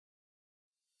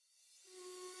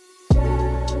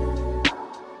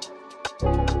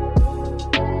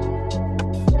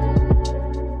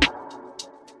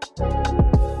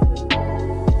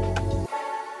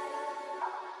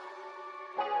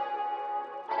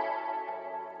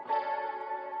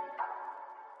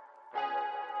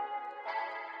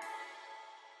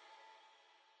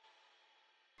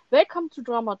Welcome to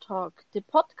Drama Talk, the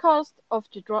podcast of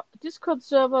the Discord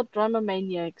server Drama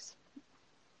Maniacs.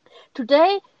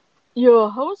 Today,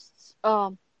 your hosts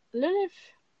are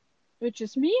Lilith, which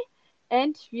is me,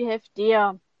 and we have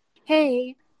Dea.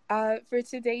 Hey, for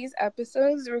today's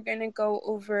episodes, we're going to go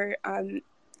over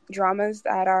dramas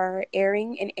that are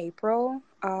airing in April.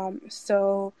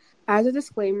 So, as a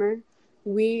disclaimer,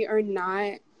 we are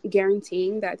not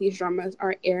guaranteeing that these dramas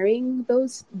are airing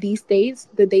these dates,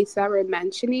 the dates that we're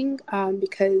mentioning,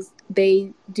 because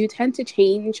they do tend to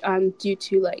change due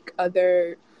to like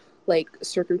other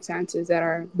circumstances that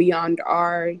are beyond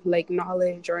our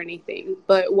knowledge or anything.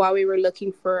 But while we were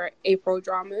looking for April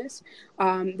dramas,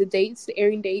 the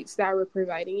airing dates that we're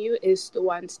providing you is the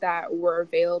ones that were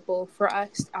available for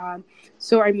us.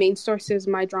 So our main source is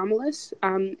My Drama List,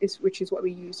 which is what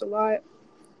we use a lot.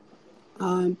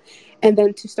 And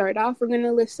then to start off, we're going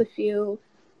to list a few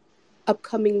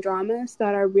upcoming dramas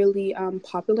that are really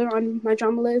popular on My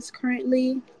Drama List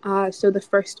currently. So the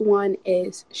first one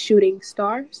is Shooting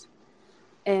Stars,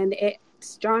 and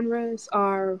its genres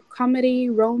are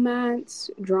comedy, romance,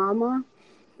 drama.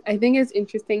 I think it's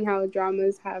interesting how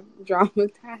dramas have drama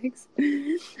tags,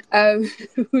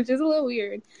 which is a little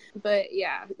weird. But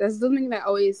yeah, that's something that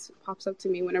always pops up to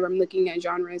me whenever I'm looking at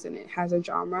genres and it has a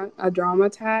drama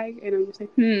tag, and I'm just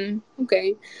like,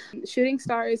 okay. Shooting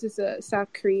Stars is a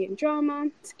South Korean drama.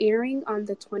 It's airing on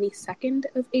the 22nd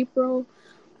of April.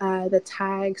 The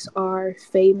tags are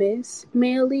famous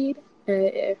male lead,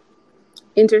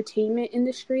 entertainment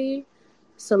industry,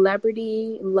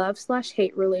 celebrity,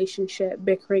 love/hate relationship,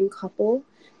 bickering couple,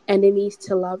 enemies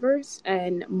to lovers,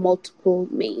 and multiple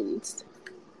mains.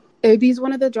 Are these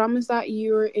one of the dramas that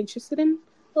you're interested in,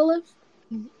 Olaf?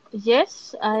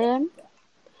 Yes, I am,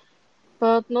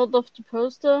 but not of the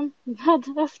poster, but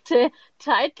of the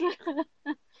title.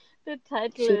 The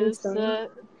title Shooting is Star.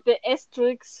 The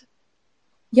Asterix.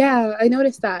 Yeah, I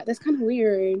noticed that. That's kind of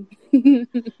weird.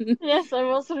 Yes, I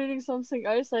was reading something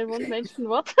else. I won't mention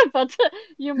what, but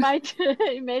you might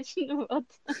imagine what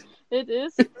it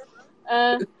is.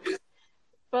 Uh,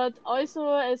 but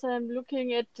also, as I'm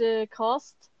looking at the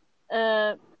cast,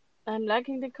 uh, I'm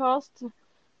liking the cast.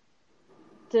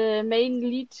 The main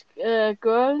lead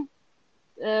girl,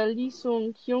 Lee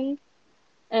Sung Kyung,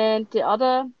 and the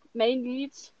other main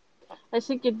leads. I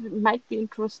think it might be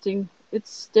interesting.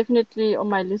 It's definitely on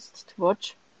my list to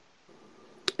watch.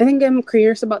 I think I'm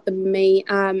curious about the main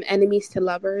enemies to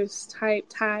lovers type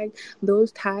tag.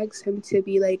 Those tags tend to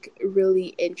be like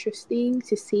really interesting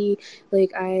to see.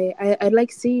 Like I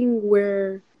like seeing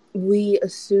where we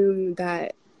assume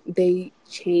that they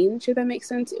change, if that makes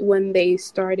sense, when they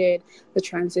started the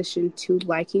transition to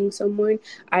liking someone.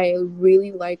 I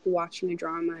really like watching a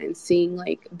drama and seeing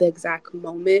like the exact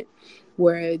moment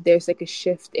where there's like a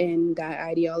shift in that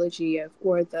ideology of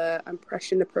or the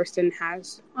impression the person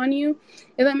has on you,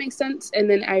 if that makes sense. And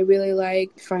then I really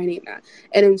like finding that.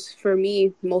 And it's, for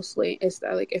me, mostly is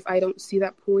that like if I don't see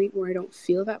that point or I don't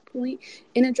feel that point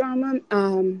in a drama,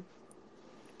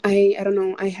 I don't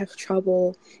know, I have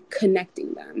trouble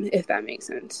connecting them, if that makes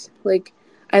sense. Like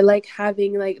I like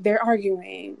having like they're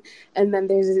arguing and then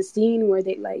there's a scene where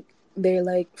they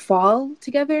fall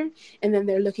together and then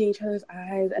they're looking each other's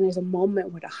eyes and there's a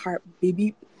moment where the heart beep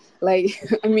beep. Like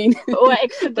I mean Or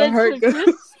the heart accidental goes.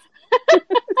 kiss.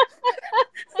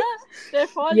 They're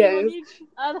falling on Yes. each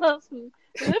other's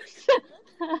lips.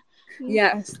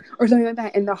 Yes, or something like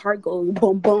that, and the heart goes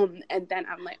boom, boom, and then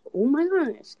I'm like, oh my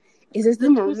gosh, is this the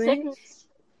The two moment? seconds.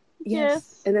 Yes,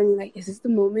 Yes. and then you're like, is this the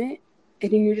moment?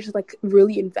 And then you're just like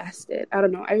really invested. I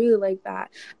don't know. I really like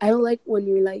that. I don't like when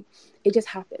you're like, it just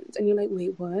happens, and you're like,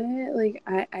 wait, what? Like,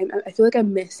 I feel like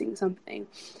I'm missing something.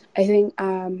 I think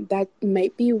that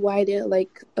might be why I didn't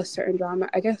like a certain drama.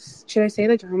 I guess should I say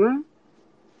the drama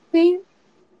name?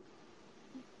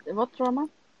 What drama?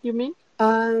 You mean?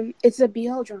 It's a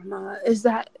BL drama. Is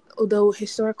that the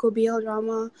historical BL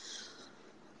drama?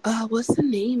 What's the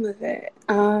name of it?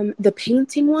 The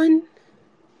painting one.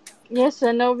 Yes,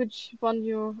 I know which one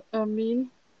you mean,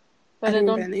 I but I don't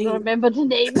remember don't the name. remember the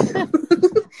name.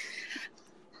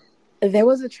 There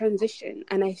was a transition,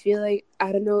 and I feel like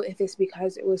I don't know if it's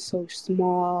because it was so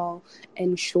small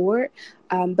and short,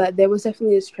 but there was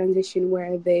definitely this transition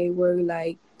where they were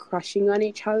like crushing on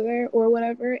each other or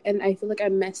whatever, and I feel like I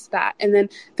missed that. And then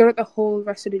throughout the whole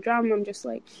rest of the drama, I'm just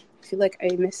like, I feel like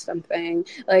I missed something.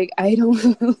 Like I don't,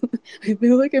 I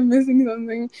feel like I'm missing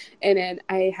something, and then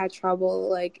I had trouble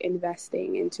like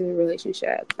investing into the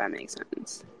relationship. If that makes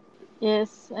sense.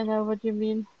 Yes, I know what you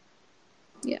mean.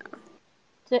 Yeah.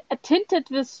 The A Tinted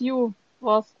with You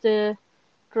was the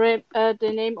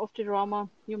the name of the drama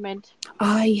you meant.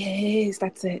 Ah, yes,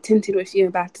 that's it. Tinted with You.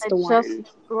 That's I the just one.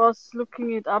 was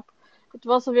looking it up. It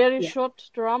was a very Yeah. short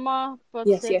drama,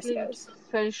 but Yes, sadly it yes.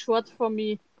 fell short for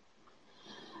me.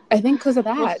 I think because of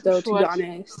It was that, too though, to be short.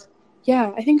 honest.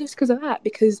 Yeah, I think it's because of that.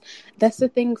 Because that's the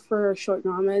thing for short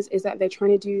dramas is that they're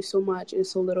trying to do so much in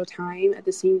so little time at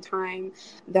the same time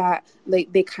that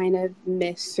like they kind of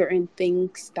miss certain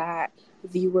things that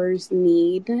viewers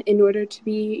need in order to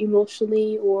be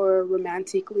emotionally or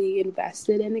romantically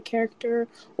invested in the character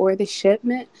or the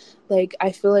shipment. Like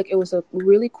I feel like it was a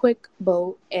really quick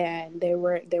boat and there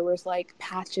was like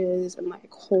patches and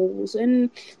like holes in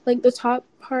like the top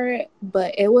part,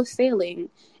 but it was sailing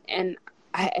and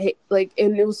I like,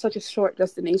 and it was such a short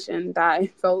destination that I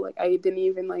felt like I didn't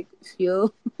even like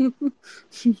feel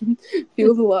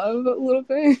feel the love a little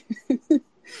bit.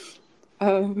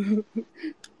 um,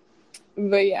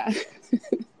 but yeah.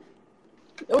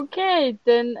 Okay,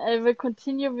 then I will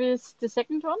continue with the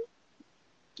second one,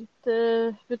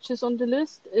 which is on the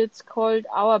list. It's called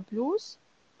Our Blues.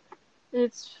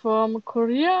 It's from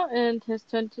Korea and has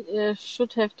 20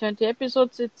 should have 20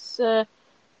 episodes. It's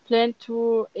planned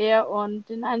to air on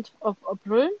the 9th of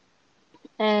April.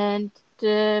 And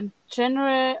the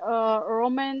genre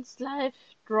romance,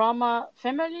 life, drama,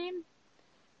 family.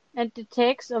 And the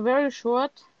tags are very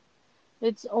short.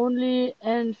 It's only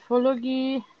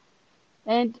anthology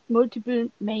and multiple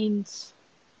mains.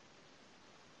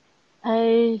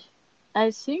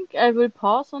 I think I will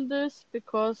pause on this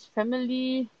because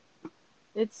family,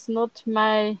 it's not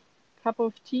my cup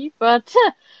of tea, but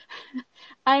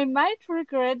I might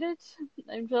regret it.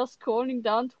 I'm just scrolling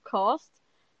down to cast,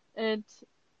 and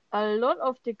a lot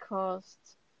of the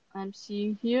cast I'm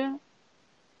seeing here.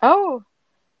 Oh,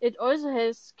 it also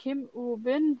has Kim Woo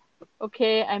Bin.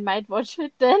 Okay, I might watch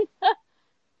it then.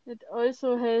 It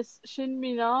also has Shin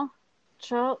Mina,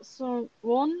 Cha Sung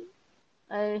Won.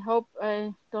 I hope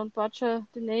I don't butcher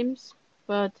the names,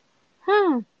 but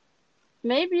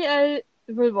maybe I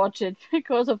will watch it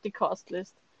because of the cast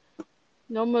list.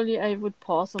 Normally I would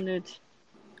pause on it.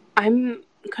 I'm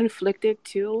conflicted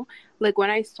too. Like when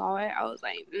I saw it, I was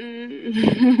like,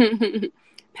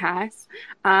 pass.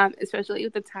 Especially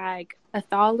with the tag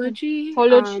anthology.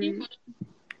 Anthology?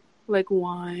 Like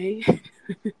why?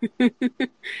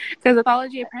 Because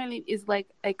anthology apparently is like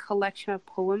a collection of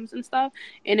poems and stuff,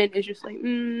 and it is just like,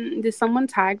 did someone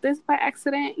tag this by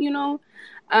accident? You know.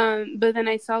 But then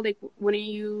I saw like when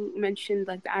you mentioned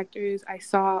like the actors, I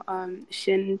saw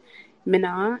Shin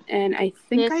Mina, and I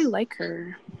think I Yes. like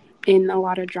her in a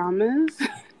lot of dramas.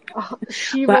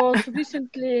 She But was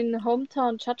recently in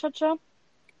Hometown Cha Cha Cha.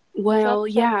 Cha well,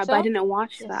 Cha yeah, but I Cha. didn't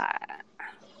watch Yes. that.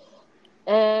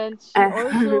 And she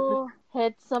also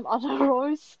had some other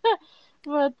roles.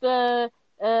 But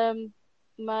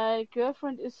my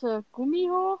girlfriend is a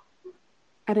Gumiho.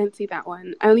 I didn't see that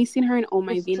one. I only seen her in Oh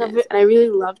My This is Venus, and I really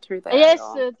loved her there,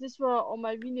 yes, though. this was on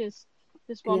my Venus.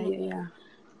 This Yeah, one. yeah, yeah.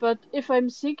 But if I'm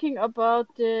thinking about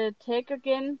the tag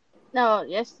again, no,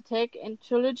 yes, the tag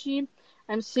anthology,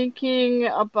 I'm thinking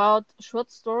about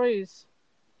short stories.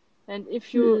 And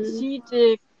if you see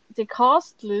the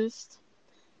cast list,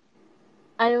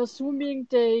 I'm assuming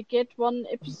they get one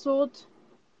episode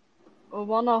or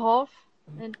one and a half,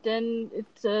 and then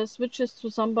it switches to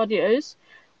somebody else,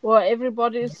 or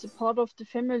everybody is a part of the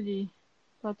family.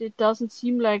 But it doesn't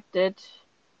seem like that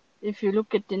if you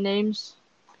look at the names.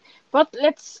 But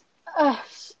let's,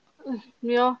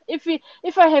 yeah,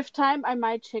 if I have time, I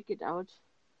might check it out,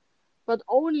 but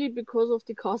only because of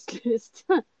the cast list.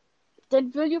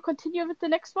 Then will you continue with the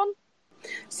next one?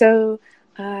 So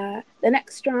the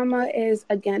next drama is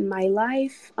Again My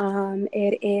Life.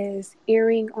 It is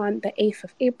airing on the 8th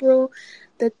of April.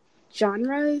 The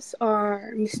genres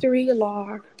are mystery,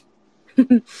 law,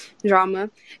 drama,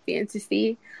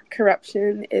 fantasy,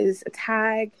 corruption is a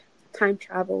tag, time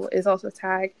travel is also a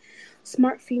tag,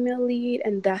 smart female lead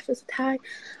and death is a tag.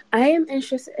 I am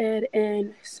interested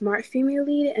in smart female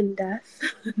lead and death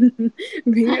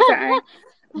being a tag,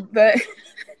 but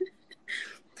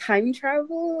time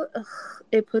travel,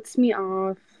 it puts me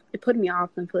off. It put me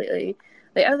off completely.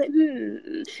 Like I was like,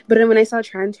 but then when I saw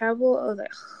time travel, I was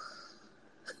like,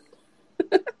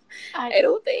 I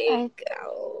don't think.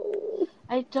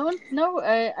 I don't know.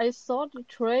 I saw the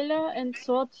trailer and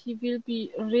thought he will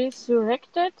be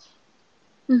resurrected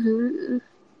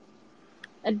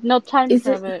and not time Is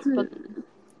it travel, but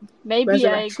maybe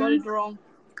I got resurrection? it wrong.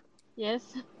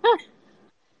 Yes,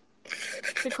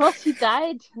 because he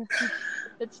died.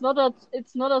 It's not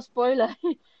a spoiler.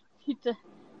 he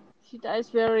he dies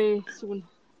very soon.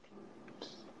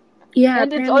 Yeah,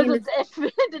 And it's apparently in also the death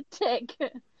with the tag.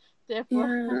 Therefore,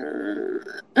 Yeah,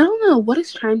 I don't know what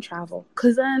is time travel.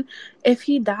 Because then, if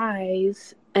he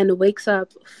dies and wakes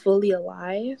up fully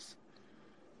alive,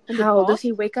 in the how does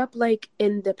he past. wake up? Like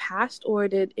in the past, or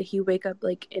did he wake up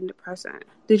like in the present?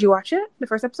 Did you watch it? The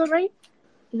first episode, right?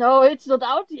 No, it's not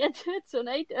out yet. It's on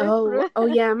 8th Oh, April. oh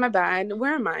yeah, my bad.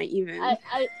 Where am I even?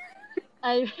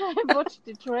 I watched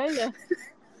the trailer.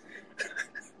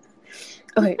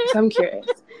 Okay, so I'm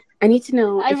curious. I need to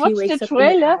know I if he watched the wakes up in the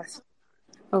trailer, past.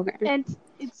 Okay. and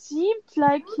it seemed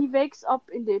like he wakes up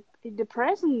in the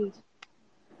present.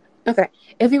 Okay.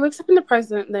 If he wakes up in the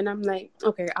present, then I'm like,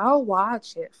 okay, I'll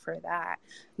watch it for that.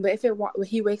 But if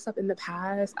he wakes up in the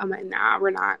past, I'm like, nah,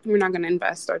 we're not gonna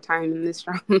invest our time in this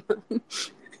drama.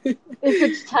 If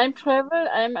it's time travel,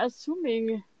 I'm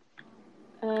assuming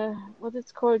what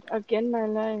it's called, Again My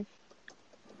Life.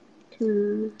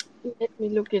 Let me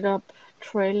look it up.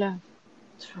 Trailer.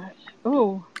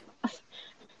 Oh,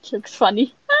 looks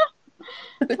funny.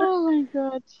 Oh my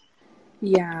god.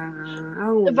 Yeah, I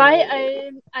don't Why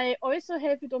know. I also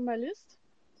have it on my list.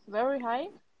 Very high.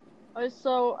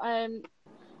 Also, I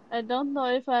don't know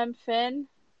if I'm fan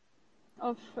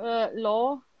of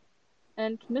law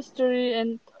and mystery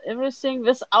and everything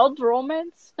without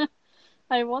romance.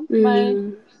 I want my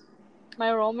Mm,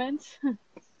 romance.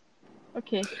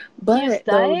 Okay, he is but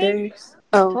though dying. there's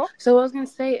Talk. so what I was gonna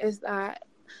say is that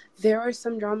there are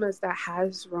some dramas that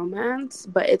has romance,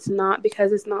 but it's not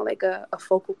because it's not like a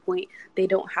focal point. They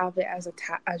don't have it as a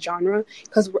genre.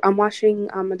 Because I'm watching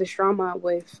this drama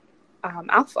with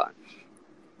Alpha,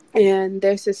 and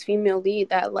there's this female lead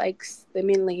that likes the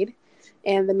main lead,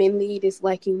 and the main lead is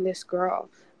liking this girl,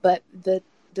 but the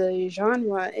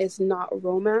genre is not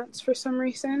romance for some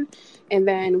reason. And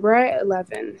then we're at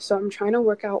 11, so I'm trying to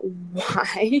work out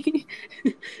why.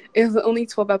 It's only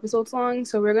 12 episodes long,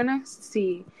 so we're gonna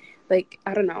see. Like,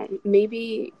 I don't know,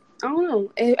 maybe, I don't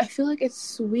know, I feel like it's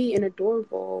sweet and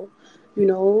adorable,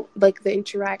 like the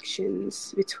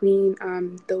interactions between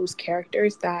those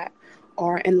characters that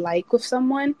are in like with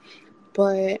someone.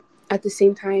 But at the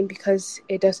same time, because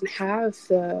it doesn't have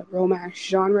the romance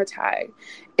genre tag,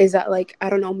 is that, like, I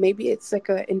don't know, maybe it's like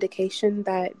an indication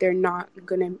that they're not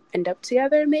gonna end up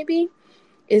together. Maybe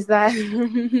is that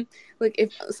like,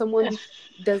 if someone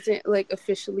doesn't like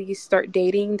officially start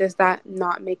dating, does that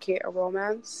not make it a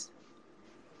romance,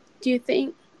 do you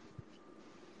think?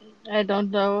 I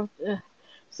don't know.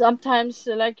 Sometimes,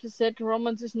 like you said,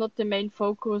 romance is not the main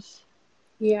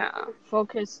Yeah.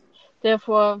 focus.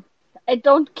 Therefore, I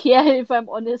don't care if I'm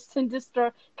honest in this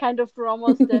kind of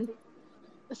dramas. Then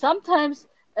sometimes,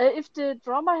 if the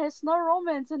drama has no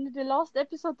romance and in the last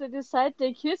episode they decide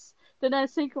they kiss, then I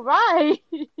think, why?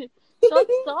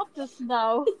 Don't stop this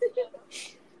now.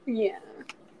 Yeah.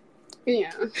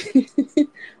 Yeah.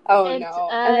 Oh And no.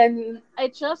 And then I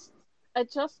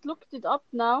just looked it up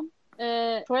now.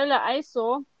 Trailer I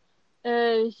saw,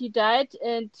 he died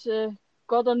and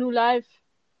got a new life.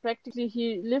 Practically,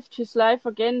 he lived his life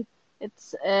again.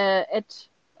 It's at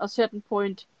a certain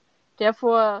point.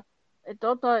 Therefore, I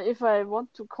don't know if I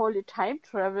want to call it time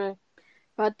travel,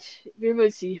 but we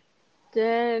will see.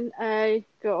 Then I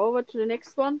go over to the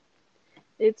next one.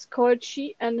 It's called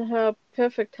She and Her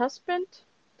Perfect Husband.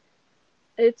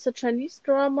 It's a Chinese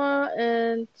drama,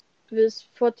 and with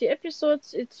 40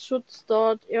 episodes, it should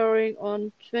start airing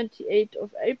on 28th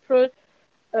of April.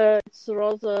 It's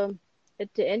rather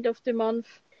at the end of the month.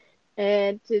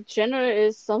 And the genre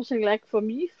is something like, for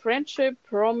me, friendship,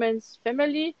 romance,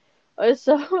 family.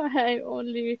 Also, I'm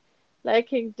only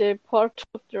liking the part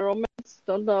of the romance,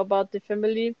 don't know about the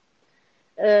family.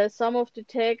 Some of the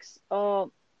tags are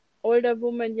older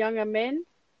woman, younger man.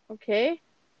 Okay.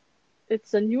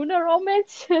 It's a newer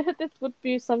romance. That would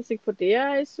be something for there,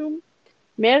 I assume.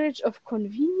 Marriage of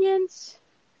convenience.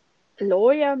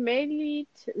 Lawyer male lead,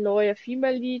 lawyer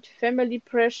female lead, family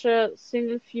pressure,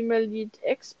 single female lead,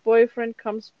 ex-boyfriend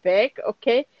comes back.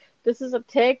 Okay, this is a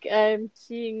tag I'm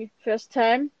seeing first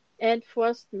time. And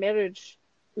forced marriage.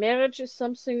 Marriage is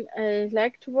something I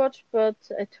like to watch, but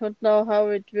I don't know how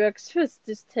it works with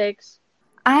these tags.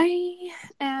 I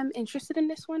am interested in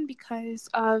this one because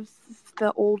of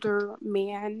the older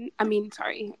man. I mean,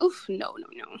 sorry. Oof, no, no,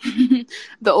 no.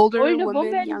 The older Older woman,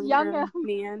 woman, younger younger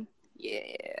man.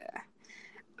 Yeah.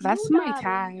 That's my Nuna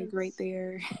tag right romance.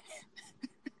 there.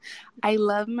 I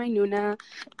love my Nuna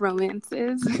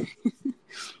romances.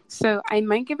 So I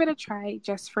might give it a try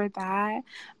just for that.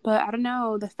 But I don't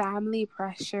know, the family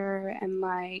pressure and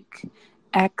like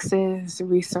exes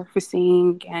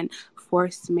resurfacing and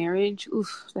forced marriage,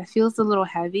 oof, that feels a little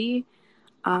heavy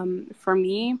for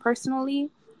me personally.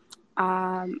 But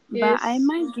I Yes.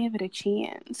 might give it a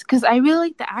chance because I really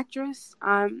like the actress,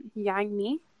 Yang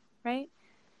Mi. right?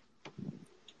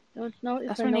 Don't know if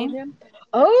That's I her know name. him.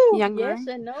 Oh, Younger. yes,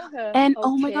 I know her. And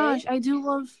oh my Okay. gosh, I do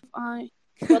love.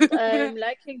 But I'm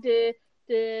liking the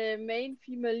main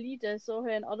female lead. I saw her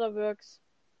in other works,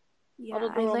 Yeah,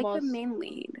 other I like the dramas. main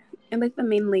lead. I like the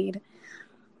main lead.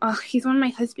 Oh, he's one of my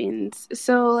husbands.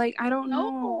 So like, I don't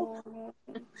know.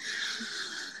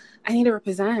 I need to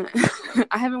represent.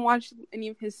 I haven't watched any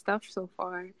of his stuff so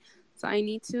far, so I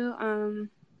need to.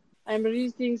 I'm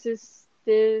reading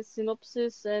the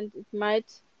synopsis, and it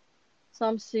might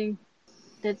something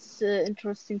that's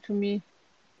interesting to me.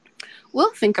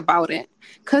 We'll think about it,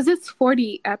 cause it's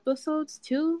 40 episodes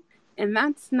too, and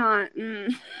that's not,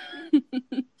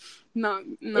 not.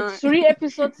 It's 3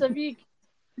 episodes a week.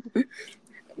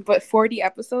 But 40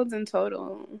 episodes in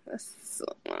total. That's so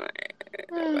much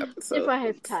episodes. If I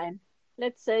have time,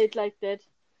 let's say it like that.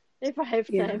 If I have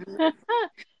time, I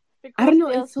because don't know.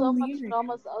 there are It's so so much weird.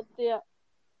 dramas out there.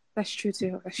 That's true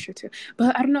too.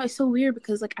 But I don't know. It's so weird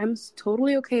because like I'm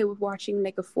totally okay with watching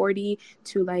like a 40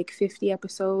 to like 50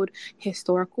 episode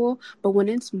historical, but when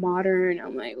it's modern,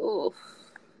 I'm like, oh,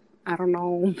 I don't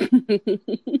know.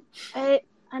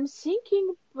 I'm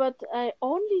thinking, but I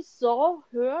only saw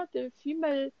her, the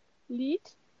female lead,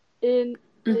 in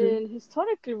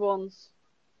historical ones.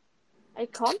 I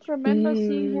can't remember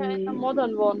seeing her in a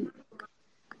modern one.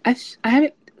 I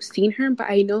haven't seen her, but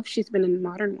I know if she's been in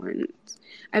modern ones.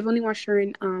 I've only watched her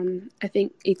in I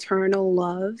think Eternal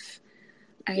Love.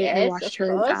 I watched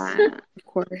her in that, of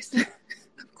course.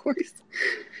 Of course.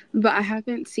 But I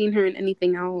haven't seen her in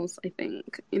anything else, I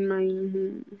think. In my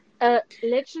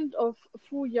Legend of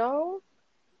Fu Yao.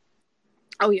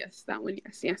 Oh yes, that one,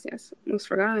 yes. Almost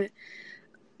forgot.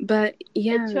 But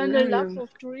yeah, Eternal Love of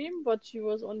Dream, but she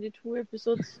was only 2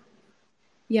 episodes.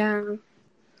 Yeah.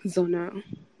 Zona.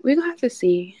 We're gonna have to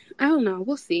see. I don't know.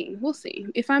 We'll see.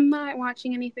 If I'm not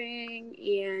watching anything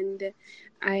and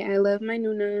I love my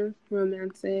Nuna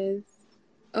romances.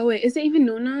 Oh wait, is it even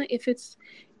Nuna if it's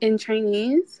in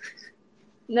Chinese?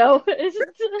 No, isn't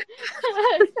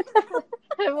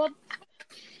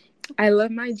I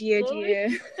love my Jia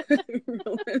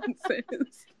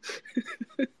romances.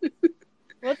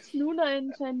 What's Nuna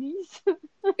in Chinese?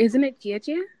 Isn't it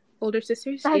Jia? Older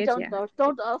sisters? I don't know.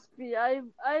 Don't ask me. I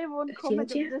won't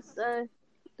comment on this.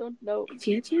 Don't know.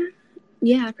 Jia?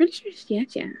 Yeah, I'm pretty sure it's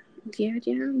Jia.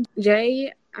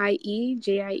 Jie.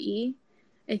 Jie.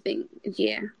 I think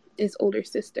Jia is older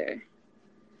sister.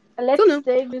 Let's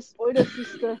stay with older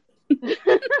sister.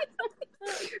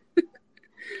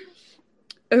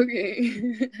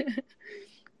 Okay.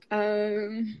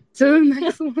 So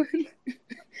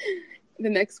the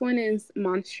next one is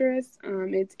Monstrous.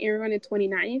 It's airing on the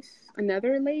 29th.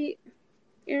 Another late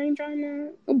airing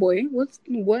drama. Oh boy,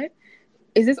 what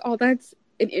is this? All that's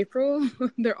in April?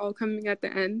 They're all coming at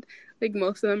the end. Like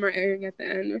most of them are airing at the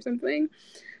end or something.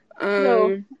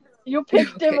 No, you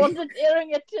picked the one that's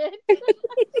airing at the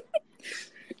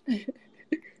end.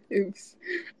 Oops.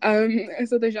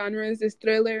 So the genres is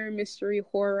thriller, mystery,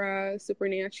 horror,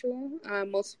 supernatural,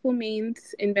 multiple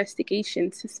mains,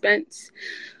 investigation, suspense,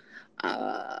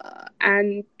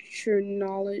 and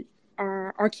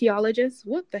archaeologists.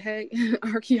 What the heck?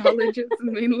 Archaeologists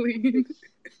mainly.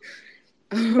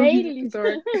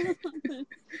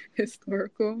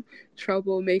 Historical,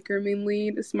 troublemaker main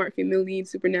lead, smart female lead,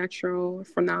 supernatural,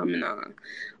 phenomena.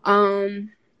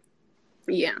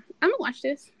 Yeah, I'm gonna watch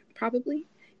this probably.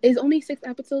 It's only 6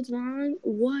 episodes long.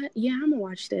 What? Yeah, I'm gonna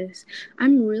watch this.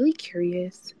 I'm really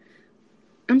curious.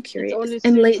 And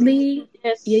lately,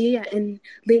 yeah. And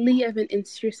lately, I've been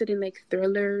interested in like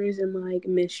thrillers and like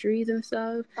mysteries and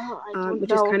stuff.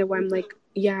 Which is kind of why I'm like,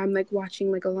 I'm like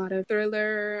watching like a lot of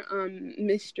thriller,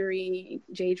 mystery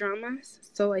J dramas.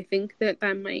 So I think that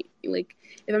might like,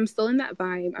 if I'm still in that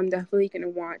vibe, I'm definitely gonna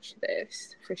watch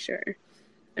this for sure.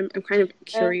 I'm kind of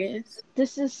curious.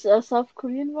 This is a South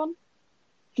Korean one?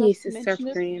 Yes, it's South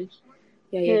Korean.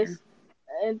 Yeah.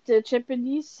 And the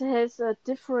Japanese has a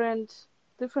different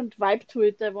vibe to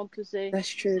it, I want to say. That's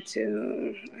true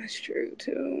too.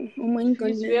 Oh my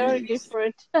goodness. It's very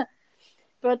different.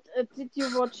 But did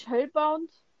you watch Hellbound?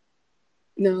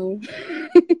 No.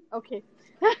 Okay.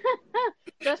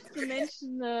 Just to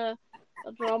mention a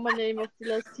drama name of the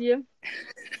last year.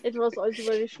 It was also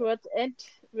very short and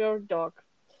very dark.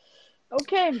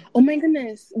 Okay. Oh my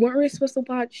goodness. Weren't we supposed to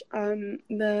watch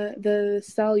the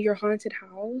Sell Your Haunted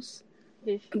House?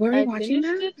 Were we watching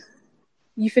that? It.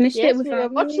 You finished it without we were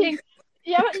watching.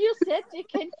 Yeah, you said you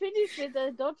can finish it.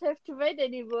 I don't have to wait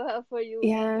anymore for you.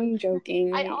 Yeah, I'm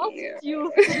joking. I asked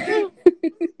you.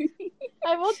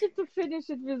 I wanted to finish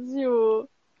it with you.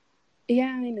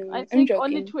 Yeah, I know. I think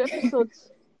only 2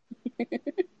 episodes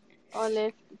are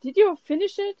left. Did you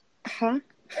finish it? Huh?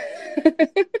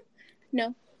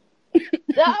 No.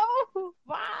 No!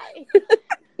 Why?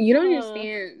 You don't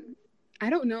understand. I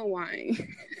don't know why.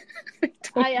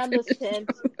 I understand.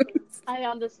 I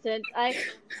understand.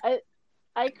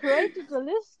 I created a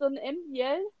list on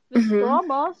MDL with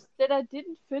dramas that I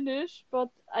didn't finish, but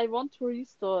I want to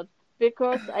restart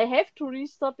because I have to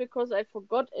restart because I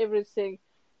forgot everything.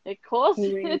 Because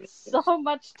it's so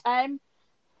much time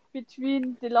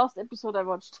between the last episode I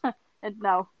watched and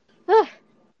now.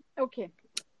 Okay,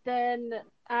 then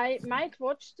I might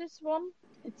watch this one.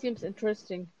 It seems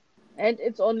interesting, and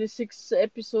it's only 6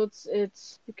 episodes.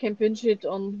 You can binge it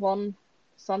on one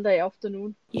Sunday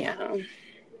afternoon. Yeah.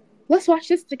 Let's watch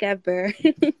this together.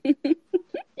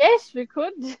 Yes, we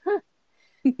could.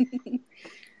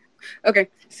 Okay,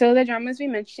 so the dramas we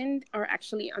mentioned are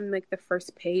actually on like the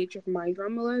first page of my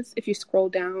drama list. If you scroll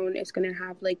down, it's gonna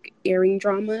have like airing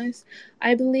dramas,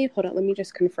 I believe. Hold on, let me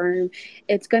just confirm.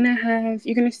 It's gonna have,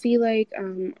 you're gonna see like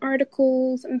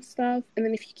articles and stuff, and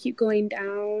then if you keep going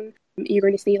down, you're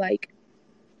gonna see like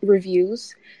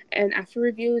reviews, and after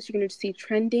reviews, you're gonna see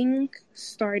trending,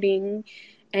 starting,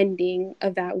 ending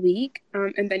of that week,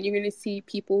 and then you're going to see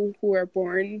people who are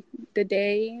born the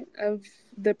day of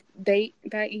the date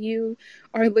that you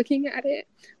are looking at it.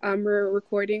 We're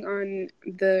recording on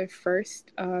the 1st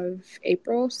of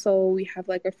April, so we have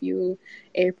like a few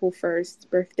April 1st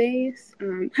birthdays.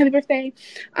 Happy birthday.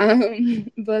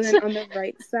 But then on the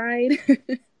right side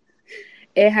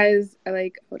it has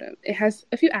it has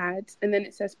a few ads, and then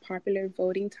it says popular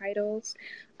voting titles,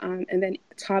 and then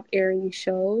top airing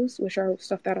shows, which are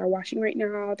stuff that are watching right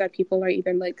now that people are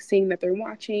either like saying that they're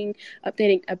watching,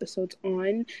 updating episodes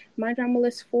on my drama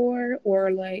list for,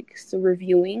 or like so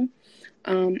reviewing.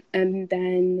 And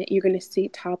then you're gonna see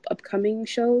top upcoming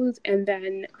shows, and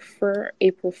then for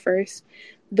April 1st,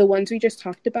 the ones we just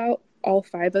talked about, all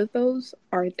 5 of those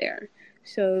are there.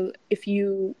 So if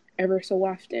you ever so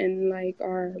often like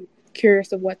are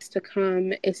curious of what's to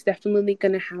come, it's definitely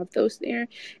going to have those there,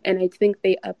 and I think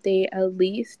they update at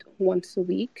least once a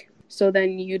week, so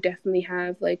then you definitely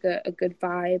have like a good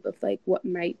vibe of like what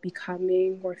might be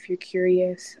coming, or if you're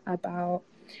curious about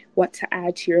what to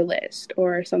add to your list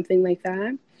or something like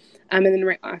that. And then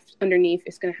right underneath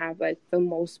it's going to have like the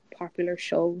most popular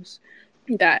shows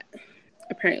that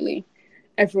apparently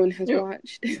everyone has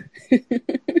watched.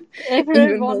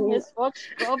 Everyone has watched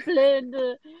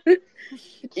Goblin.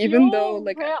 Even though,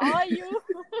 like, where are you?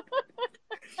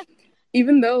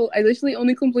 Even though I literally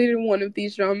only completed one of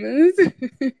these dramas.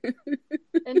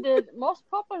 And the most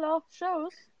popular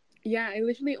shows? Yeah, I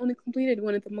literally only completed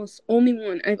only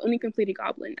one. I've only completed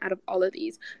Goblin out of all of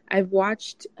these. I've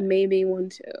watched maybe 1,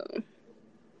 2.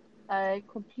 I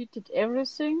completed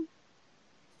everything.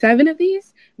 7 of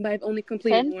these, but I've only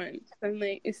completed 10? 1. So I'm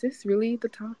like, is this really the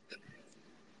top?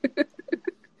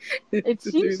 It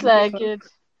seems really like it.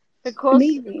 Because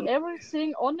maybe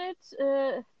everything on it,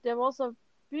 there was a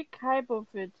big hype of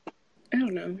it. I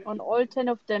don't know. On all 10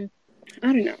 of them.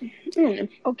 I don't know.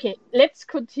 Okay, let's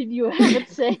continue, I would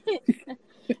say.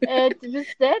 And with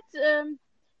that,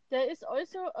 there is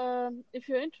also, if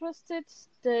you're interested,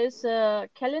 there is a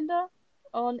calendar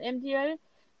on MDL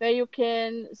where you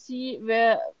can see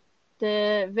when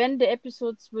the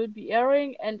episodes will be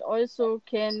airing, and also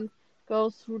can go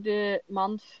through the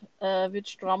month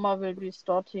which drama will be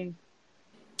starting.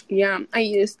 Yeah, I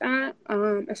use that,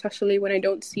 especially when I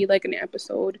don't see like an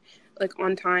episode like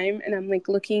on time, and I'm like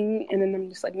looking, and then I'm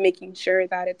just like making sure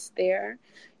that it's there,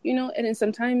 you know. And then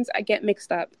sometimes I get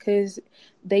mixed up because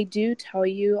they do tell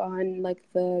you on like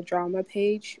the drama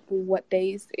page what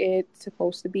days it's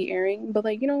supposed to be airing, but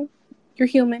like, you know, you're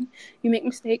human, you make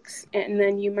mistakes, and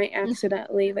then you might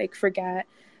accidentally like forget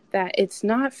that it's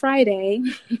not Friday.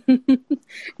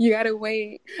 You gotta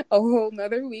wait a whole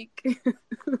nother week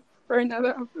for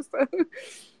another episode.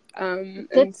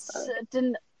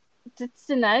 That's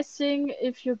the nice thing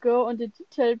if you go on the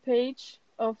detail page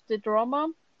of the drama,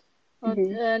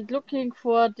 and looking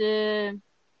for there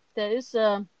is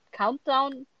a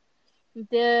countdown.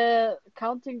 They're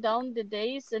counting down the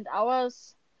days and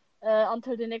hours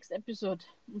until the next episode.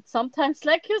 And sometimes,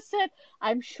 like you said,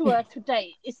 I'm sure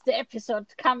today is the episode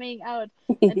coming out,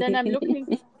 and then I'm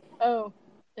looking. Oh,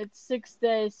 it's 6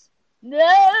 days.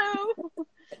 No,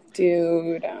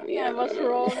 dude, yeah. I was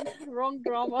wrong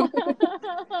drama.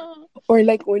 Or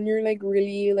like when you're like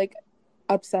really like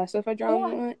obsessed with a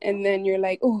drama, and then you're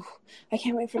like, oh, I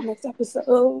can't wait for the next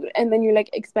episode, and then you're like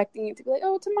expecting it to be like,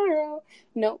 oh, tomorrow.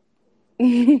 Nope.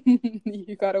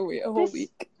 You gotta wait a whole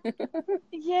week.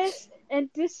 Yes, and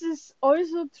this is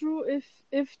also true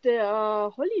if there are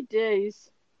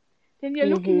holidays. then you're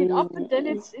looking it up, and then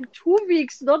it's in 2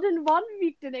 weeks, not in 1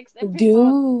 week, the next episode.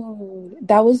 Dude,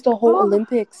 that was the whole Oh.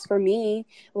 Olympics for me.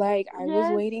 Like, I was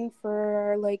Yes. waiting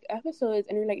for like episodes,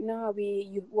 and you're like, no,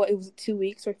 it was 2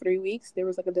 weeks or 3 weeks. There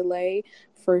was like a delay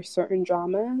for certain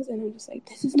dramas, and I'm just like,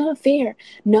 this is not fair.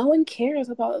 No one cares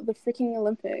about the freaking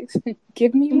Olympics.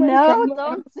 Give me my No, drama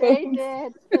don't say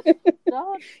episodes. that.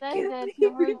 Don't say Give that. me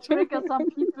You my will trigger some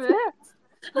people.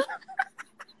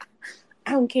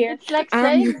 I don't care. It's like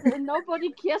saying that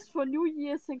nobody cares for New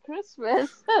Year's and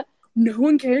Christmas. No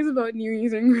one cares about New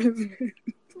Year's and Christmas.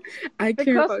 I care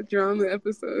Because- about drama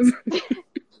episodes.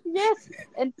 Yes,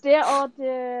 and there are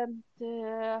the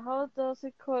how does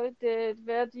it call it?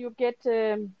 Where do you get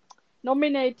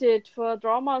nominated for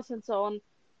dramas and so on?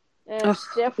 Ugh,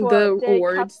 Therefore, the they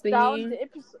awards cut down thingy. the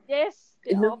episode. Yes,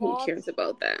 the No one awards. cares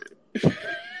about that.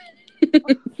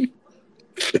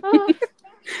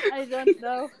 I don't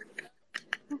know.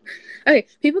 Okay,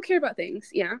 people care about things,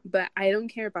 yeah, but I don't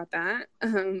care about that.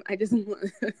 I just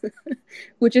want,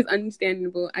 which is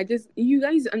understandable. You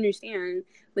guys understand,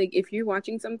 like, if you're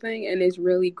watching something and it's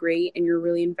really great and you're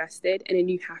really invested, and then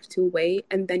you have to wait,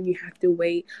 and then you have to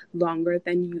wait longer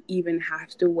than you even have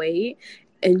to wait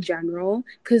in general,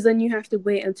 because then you have to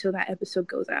wait until that episode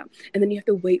goes out, and then you have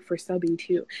to wait for subbing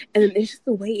too, and then it's just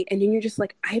the wait, and then you're just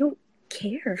like, I don't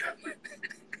care.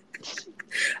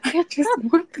 I just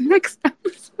want the next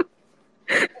episode.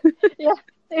 Yeah,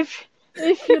 if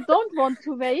you don't want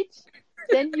to wait,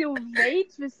 then you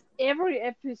wait with every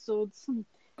episode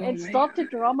and start the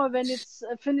drama when it's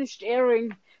finished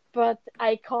airing. But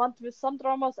I can't. With some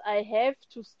dramas, I have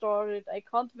to start it. I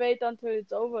can't wait until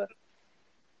it's over.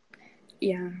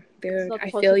 Yeah, dude, I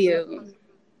possible. feel you.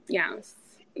 Yes,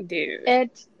 dude. And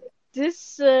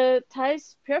this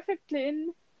ties perfectly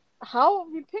in how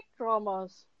we pick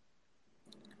dramas.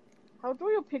 How do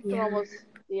you pick dramas?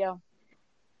 Yeah.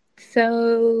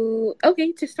 So,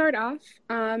 okay, to start off,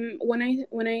 when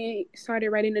I started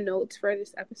writing the notes for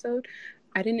this episode,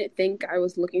 I didn't think I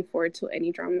was looking forward to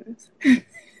any dramas.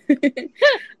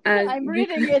 I'm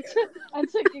reading it and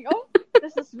thinking, oh,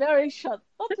 this is very short.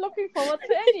 Not looking forward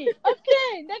to any.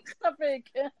 Okay, next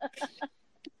topic.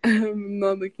 I'm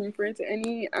not looking forward to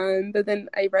any. But then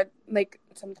I read like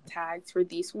some tags for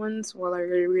these ones while I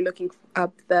were looking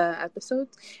up the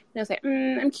episodes, and I was like,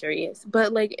 I'm curious,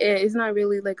 but like it's not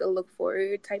really like a look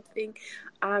forward type thing.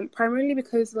 Primarily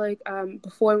because like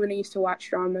before, when I used to watch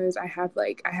dramas, I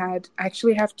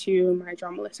actually have two of my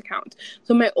drama list accounts.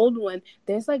 So my old one,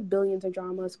 there's like billions of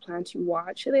dramas planned to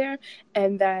watch there,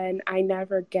 and then I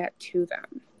never get to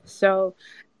them. So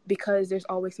because there's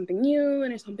always something new and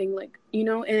there's something like,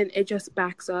 and it just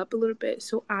backs up a little bit.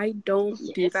 So I don't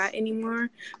do that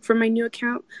anymore for my new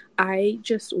account. I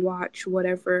just watch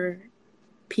whatever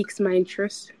piques my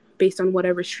interest based on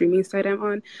whatever streaming site I'm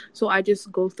on. So I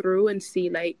just go through and see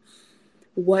like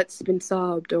what's been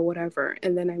subbed or whatever.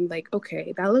 And then I'm like,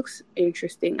 okay, that looks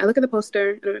interesting. I look at the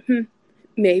poster and I'm like,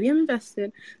 maybe I'm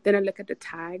invested. Then I look at the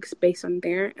tags based on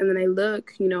there. And then I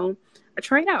look, I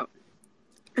try it out.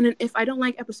 And then if I don't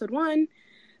like episode 1,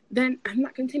 then I'm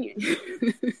not continuing.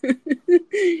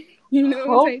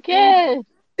 Okay.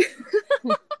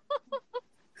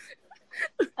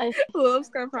 I don't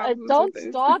start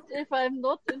if I'm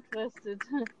not interested.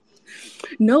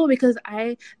 No, because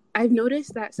I've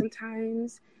noticed that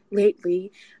sometimes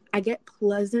lately I get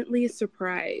pleasantly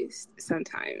surprised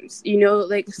sometimes.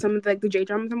 Like some of the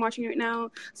J-dramas I'm watching right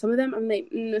now, some of them I'm like,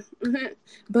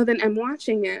 but then I'm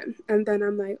watching it and then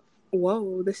I'm like,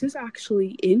 whoa, this is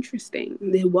actually interesting.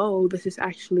 Whoa, this is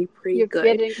actually pretty good.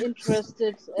 You're getting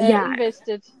interested,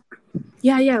 invested.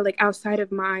 Yeah, like outside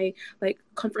of my like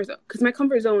comfort zone, because my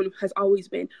comfort zone has always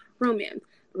been romance.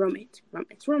 And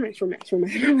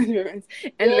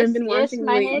I've been watching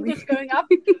my lately. hand is going up.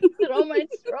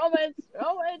 romance.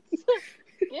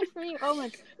 Give me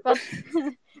romance. But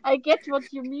I get what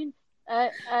you mean.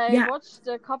 I watched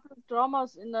a couple of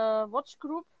dramas in a watch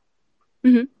group.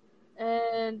 Mm-hmm.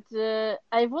 And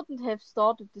I wouldn't have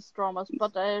started these dramas,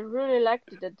 but I really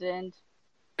liked it at the end.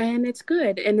 And it's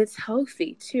good, and it's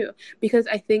healthy too, because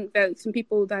I think that some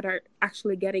people that are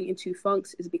actually getting into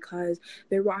funks is because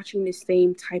they're watching the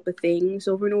same type of things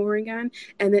over and over again,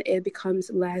 and then it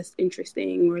becomes less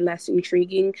interesting or less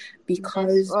intriguing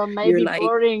because or maybe you're like,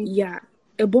 boring. Yeah.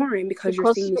 Boring because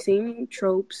you're seeing the same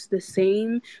tropes, the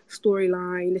same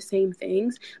storyline, the same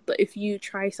things. But if you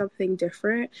try something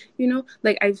different,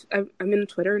 like I'm in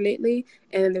Twitter lately,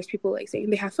 and there's people like saying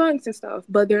they have funks and stuff,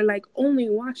 but they're like only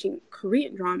watching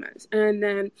Korean dramas, and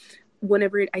then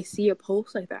whenever I see a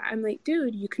post like that, I'm like,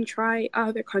 dude, you can try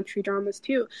other country dramas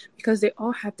too, because they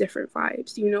all have different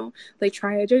vibes, you know? Like,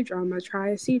 try a J drama, try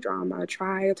a C drama,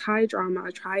 try a Thai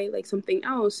drama, try like something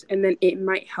else, and then it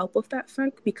might help with that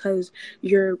funk because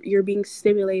you're being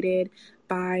stimulated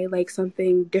by like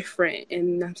something different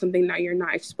and something that you're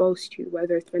not exposed to,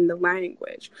 whether it's in the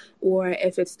language or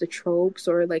if it's the tropes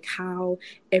or like how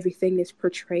everything is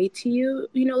portrayed to you,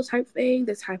 you know, type thing,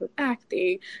 this type of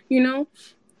acting, you know.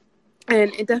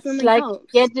 And it definitely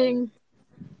helps.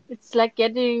 It's like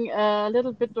getting a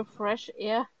little bit of fresh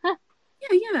air.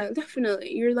 Yeah,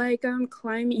 definitely. You're like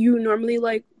climbing. You normally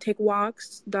like take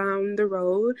walks down the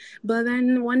road, but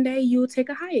then one day you take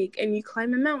a hike and you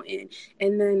climb a mountain,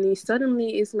 and then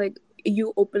suddenly it's like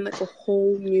you open like a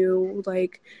whole new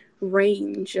like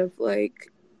range of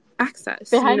like access,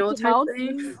 Behind you know, the type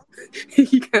mountain. thing.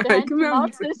 You can Behind hike a the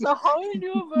mountain. mountain is a whole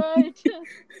new world.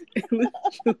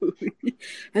 Literally.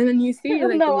 And then you see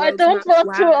like the No, I world's don't not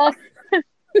want flat.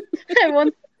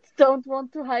 to. Don't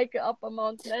want to hike up a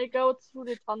mountain. I go through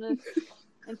the tunnel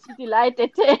and see the light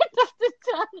at the end of the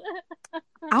tunnel.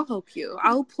 I'll help you.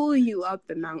 I'll pull you up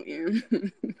the mountain.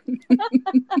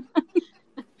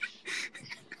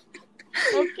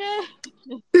 Okay.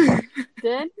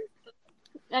 Then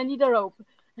I need a rope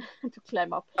to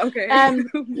climb up. Okay.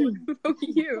 What about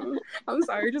you? I'm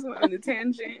sorry, I just went on a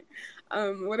tangent.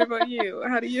 What about you?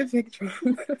 How do you pick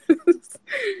dramas?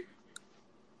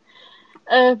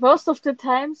 Most of the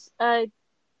times I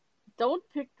don't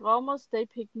pick dramas, they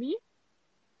pick me.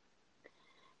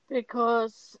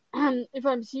 Because if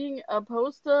I'm seeing a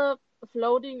poster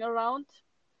floating around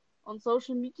on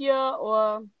social media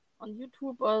or on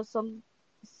YouTube or some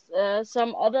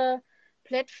other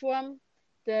platform,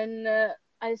 then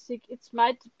I think it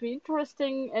might be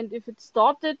interesting, and if it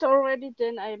started already,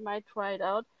 then I might try it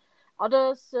out.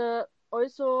 Others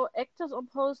also actors on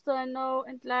poster I know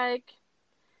and like,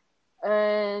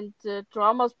 and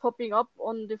dramas popping up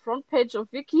on the front page of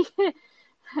Wiki.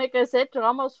 Like I said,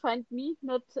 dramas find me,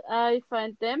 not I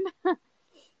find them.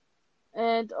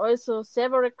 And also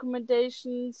several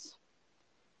recommendations.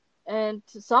 And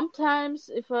sometimes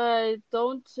if I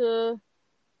don't the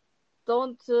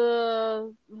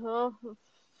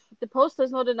poster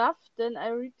is not enough, then I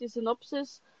read the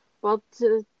synopsis, but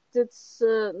that's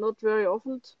not very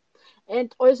often.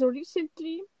 And also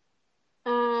recently,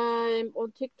 I'm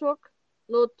on TikTok,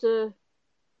 not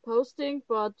posting,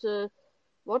 but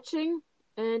watching,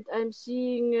 and I'm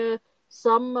seeing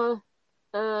some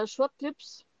short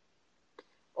clips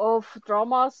of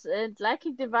dramas and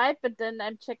liking the vibe, but then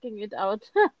I'm checking it out.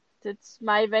 That's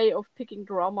my way of picking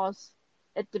dramas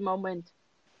at the moment.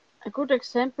 A good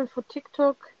example for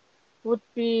TikTok would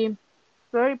be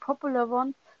very popular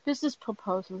one, Business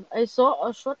Proposal. I saw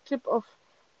a short clip of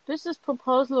Business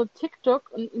Proposal on TikTok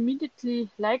and immediately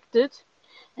liked it,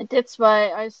 and that's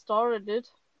why I started it,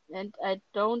 and I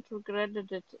don't regret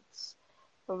it. It's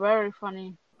very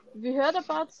funny. We heard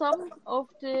about some of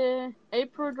the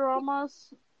April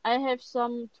dramas. I have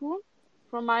some too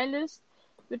from my list,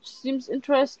 which seems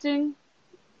interesting.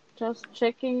 Just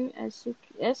checking, I think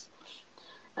yes.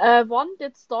 One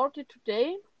that started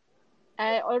today.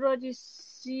 I already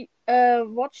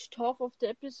watched half of the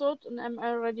episode and I'm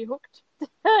already hooked.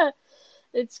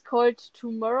 It's called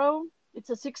Tomorrow. It's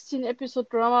a 16 episode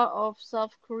drama of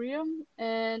South Korea,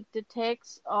 and the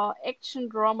tags are action,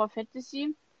 drama,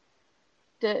 fantasy.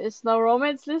 There is no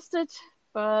romance listed,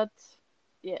 but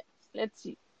yeah, let's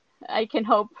see. I can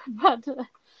hope, but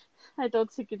I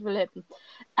don't think it will happen.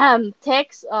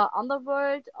 Tags are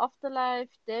Underworld, Afterlife,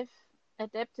 Death,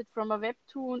 adapted from a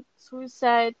webtoon,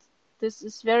 Suicide. This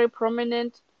is very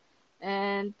prominent,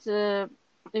 and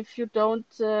if you don't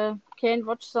can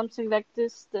watch something like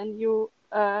this, then you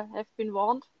have been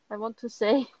warned. I want to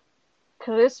say,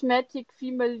 charismatic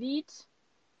female lead,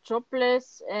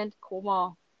 jobless, and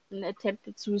coma, an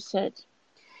attempted suicide.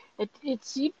 It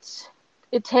seems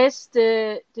it has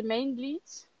the main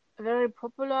leads, very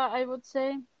popular, I would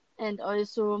say, and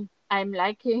also I'm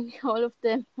liking all of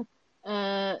them.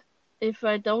 If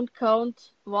I don't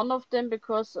count one of them,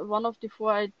 because one of the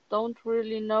four I don't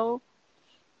really know,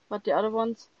 but the other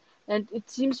ones, and it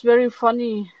seems very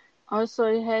funny. Also,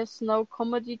 it has no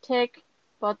comedy tag,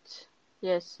 but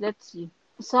yes, let's see.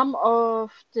 Some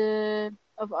of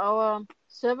our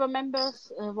server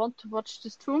members want to watch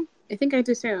this too. I think I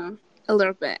do too, a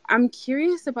little bit. I'm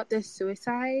curious about this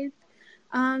suicide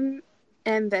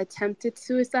and the attempted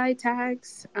suicide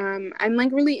tags. I'm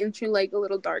like really into like a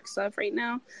little dark stuff right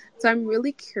now, so I'm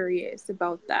really curious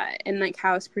about that and like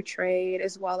how it's portrayed,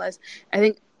 as well as I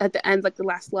think at the end, like the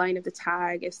last line of the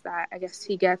tag is that I guess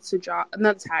he gets a job.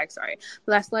 Not the tag, sorry.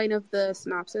 The last line of the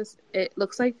synopsis. It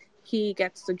looks like he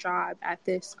gets the job at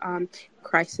this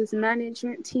crisis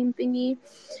management team thingy.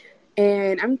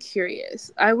 And I'm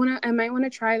curious. I might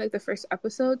wanna try like the first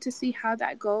episode to see how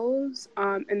that goes.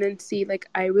 And then see like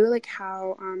I really like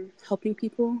how helping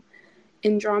people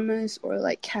in dramas or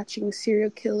like catching serial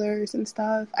killers and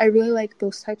stuff. I really like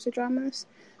those types of dramas.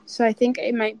 So I think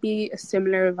it might be a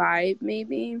similar vibe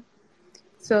maybe.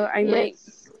 So I might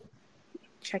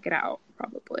check it out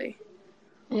probably.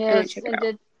 Yes,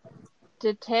 and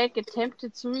the tag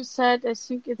attempted suicide, I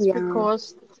think it's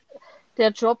because their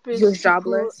job is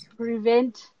jobless.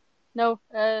 Prevent. No,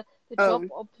 the job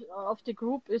of the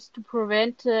group is to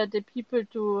prevent the people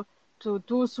to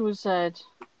do suicide,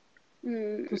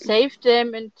 to save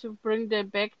them and to bring them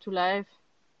back to life.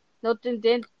 Not in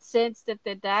the sense that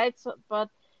they died, but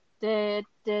they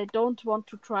don't want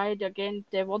to try it again.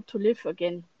 They want to live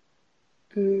again.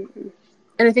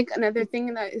 And I think another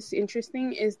thing that is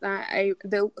interesting is that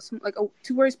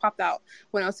two words popped out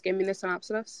when I was skimming the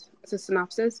synopsis. The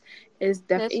synopsis is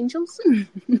death angels.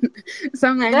 So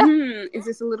I'm like, is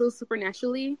this a little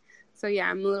supernaturally? So yeah,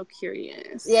 I'm a little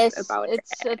curious. About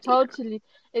it's totally.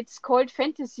 It's called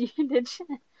fantasy.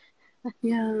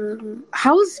 Yeah.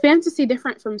 How is fantasy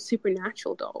different from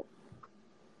supernatural though?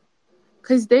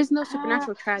 Because there's no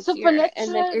supernatural tag here,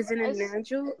 and like, isn't it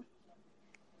natural?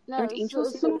 No,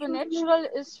 supernatural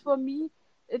is for me.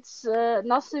 It's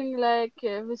nothing like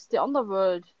with the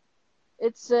underworld.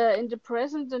 It's in the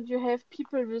present, and you have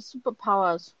people with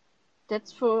superpowers.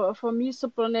 That's for me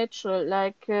supernatural.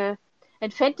 Like and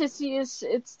fantasy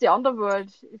it's the underworld.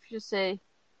 If you say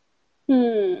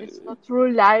it's not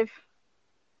real life.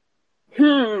 I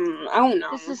don't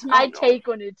know. This is my take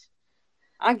on it.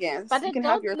 I guess. But you can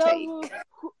have your take.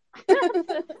 Who...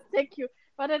 Thank you.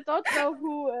 But I don't know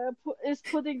who is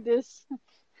putting this.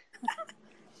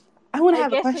 I want to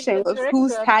have a question of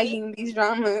who's tagging these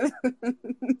dramas.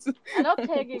 I'm not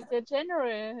tagging the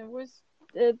genre. Who's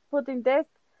putting that?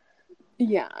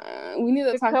 Yeah, we need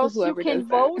to talk to whoever does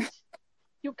that.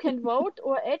 You can vote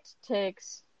or add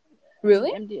tags.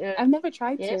 Really? I've never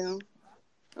tried to.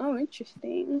 Oh,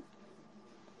 interesting.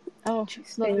 Oh,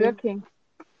 it's not working.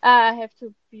 I have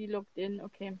to be logged in.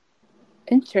 Okay.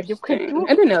 Interesting.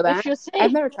 I didn't know that. If you say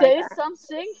I've never tried there is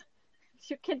something,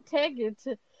 you can tag it.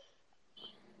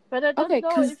 But I don't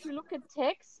know if you look at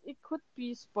tags, it could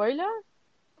be spoiler.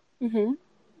 Mm-hmm.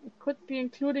 It could be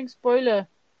including spoiler.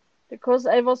 Because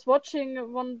I was watching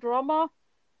one drama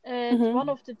and one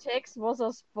of the tags was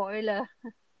a spoiler.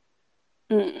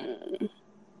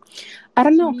 I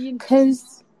don't know,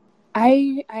 because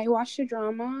I watched a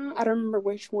drama. I don't remember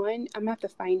which one. I'm gonna have to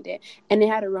find it. And it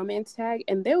had a romance tag,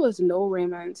 and there was no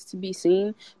romance to be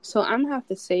seen. So I'm gonna have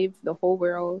to save the whole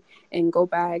world and go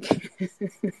back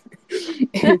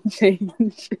and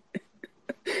change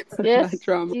that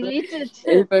drama. Delete it.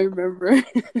 If I remember.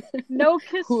 No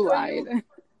kiss Who for lied?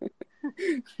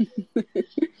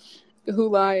 Who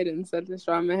lied and said this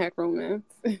drama had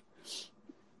romance? I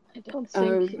don't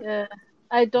think.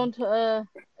 I don't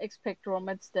expect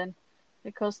romance then,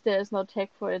 because there is no tag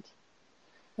for it.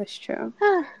 That's true.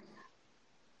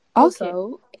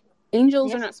 Also,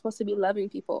 angels are not supposed to be loving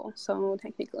people, so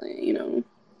technically, you know.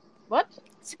 What?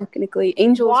 Technically,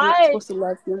 angels are not supposed to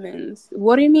love humans.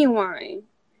 What do you mean? Why?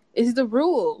 It's the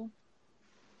rule.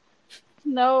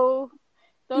 No,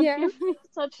 don't give me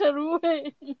such a rule.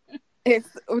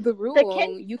 It's the rule. They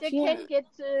can't get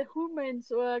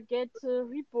humans or get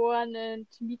reborn and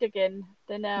meet again.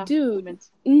 Then humans.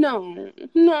 No.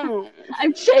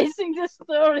 I'm chasing the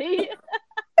story.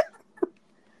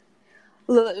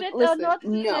 Listen, not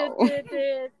no.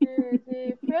 the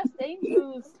first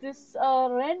angels. These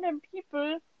are random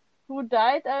people who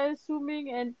died, I'm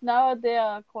assuming, and now they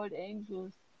are called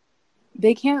angels.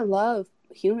 They can't love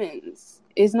humans.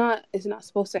 It's not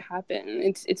supposed to happen.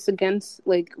 It's against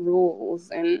like rules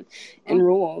and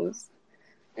rules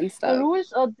and stuff. The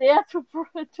rules are there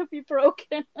to be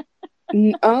broken.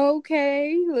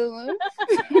 Okay, Lilith.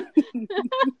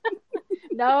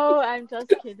 No, I'm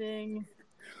just kidding.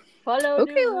 Follow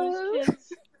the rules,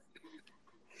 kids.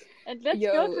 And let's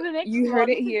go to the next one. You heard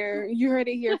it here. You heard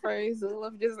it here first.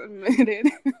 Lilith just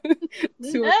admitted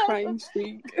to a crime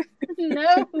streak.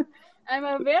 No, I'm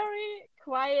a very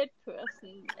quiet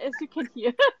person, as you can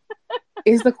hear.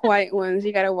 It's the quiet ones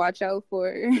you gotta watch out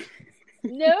for.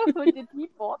 No, the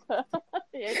deep water.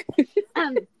 Yes.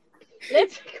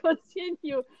 let's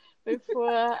continue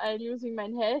before I'm losing my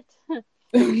head.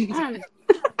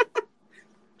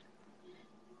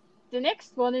 The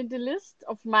next one in the list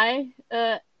of my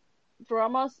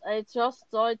dramas I just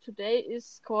saw it today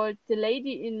is called The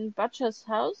Lady in Butcher's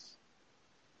House.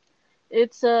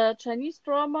 It's a Chinese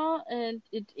drama and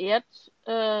it aired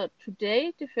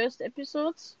today, the first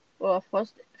episodes, or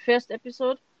first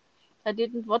episode. I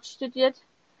didn't watch it yet,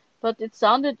 but it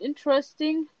sounded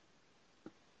interesting.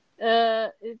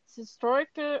 It's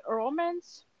historical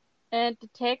romance and the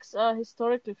texts are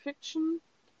historical fiction,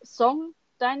 Song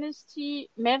Dynasty,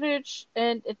 marriage,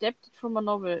 and adapted from a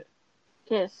novel.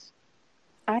 Yes.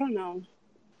 I don't know.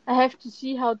 I have to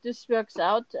see how this works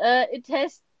out. It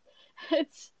has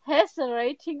a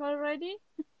rating already.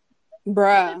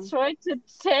 Bruh. It's rated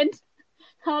 10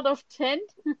 out of 10.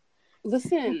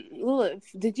 Listen, Lilith,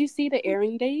 did you see the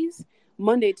airing days?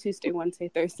 Monday, Tuesday, Wednesday,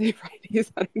 Thursday, Friday,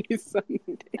 Saturday,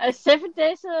 Sunday. 7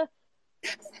 days,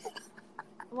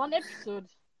 one episode.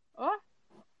 Oh,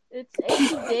 it's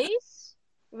 80 days.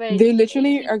 Wait, they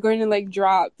literally 80... are going to like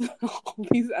drop all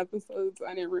these episodes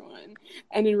on everyone,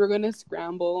 and then we're going to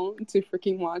scramble to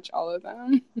freaking watch all of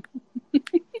them.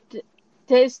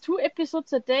 There's 2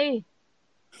 episodes a day.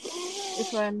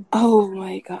 If I'm... Oh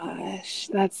my gosh,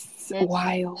 that's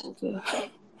wild.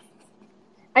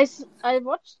 I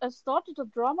started a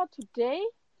drama today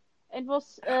and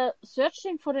was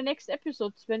searching for the next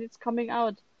episodes when it's coming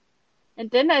out. And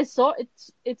then I saw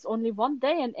it's only one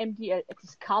day and MDL.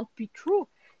 This can't be true.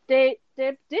 They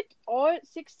did all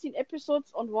 16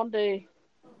 episodes on one day.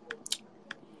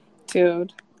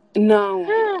 Dude. No.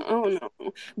 Oh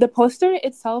no. The poster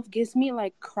itself gives me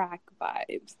like crack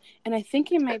vibes. And I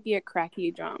think it might be a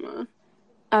cracky drama.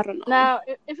 I don't know. Now,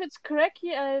 if it's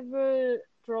cracky, I will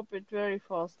drop it very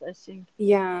fast, I think.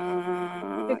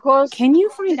 Yeah. Because can you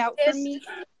find out for me?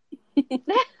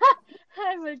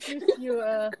 I will give you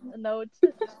a note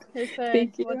if I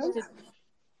watched it.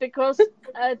 Because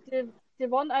the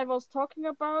one I was talking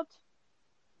about,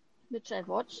 which I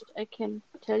watched, I can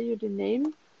tell you the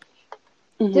name.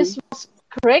 Mm-hmm. This was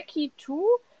cracky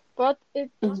too, but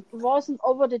it wasn't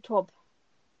over the top.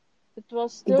 It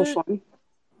was still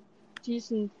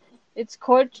decent. It's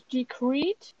called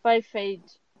Decreed by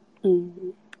Fate.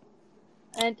 Mm-hmm.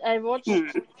 And I watched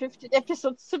 15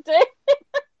 episodes today.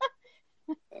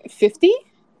 50?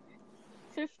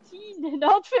 15,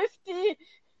 not 50.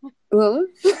 Well,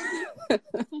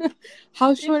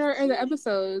 how short are the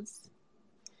episodes?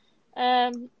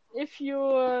 If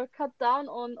you cut down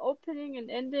on opening and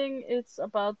ending, it's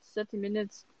about 30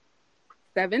 minutes.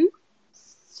 7?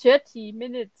 30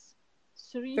 minutes.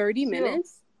 30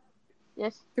 minutes?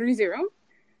 Yes. 30?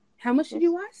 How much did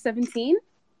you watch? 17?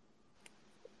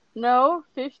 No,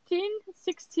 15,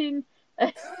 16.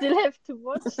 I still have to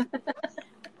watch.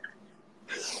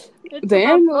 It's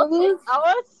damn, about 8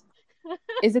 hours.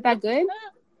 Is it that good?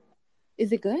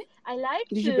 Is it good? I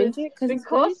liked it. Did you binge it because it's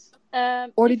good?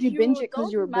 Or did you binge it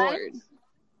because you were bored?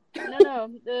 No,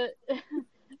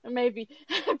 maybe.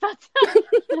 But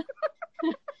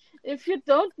if you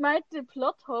don't mind the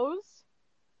plot holes,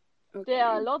 there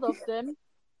are a lot of them.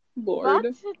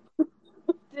 Bored.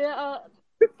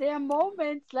 But there are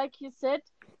moments, like you said,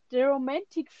 the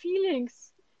romantic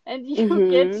feelings, and you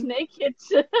get naked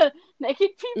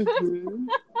people.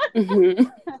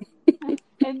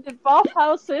 And the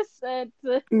bathhouses and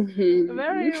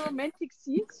very romantic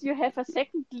scenes. You have a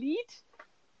second lead.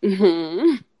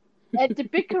 And the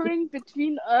bickering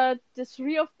between the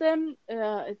 3 of them,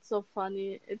 it's so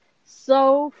funny. It's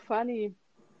so funny.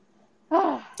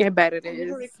 I bet it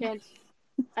is.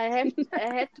 I had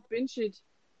to binge it.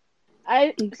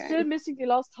 I'm still missing the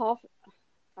last half,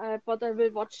 but I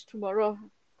will watch tomorrow.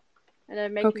 And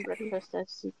I'm making breakfast, I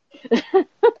see.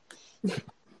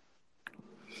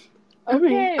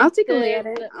 Okay, I'll take a look at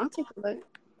it.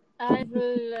 I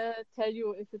will tell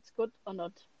you if it's good or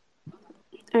not.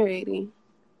 Alrighty.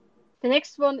 The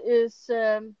next one is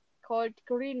called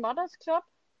Korean Mothers Club.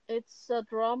 It's a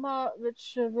drama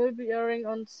which will be airing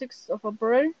on 6th of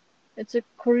April. It's a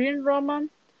Korean drama,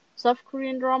 South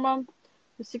Korean drama,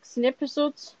 with 16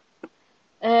 episodes.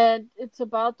 And it's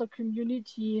about a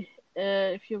community,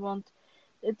 if you want.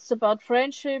 It's about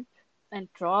friendship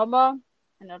and drama,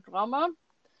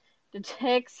 It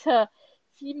takes a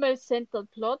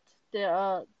female-centered plot.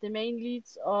 The main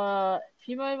leads are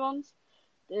female ones.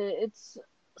 It's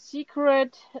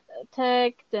secret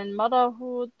tag, then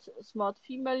motherhood, smart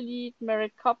female lead,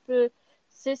 married couple,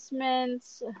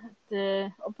 cis-mens,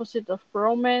 the opposite of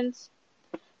bromance.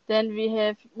 Then we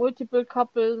have multiple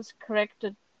couples,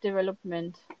 character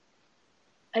development.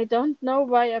 I don't know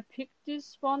why I picked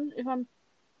this one, if I'm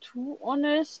too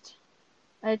honest.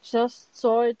 I just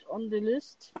saw it on the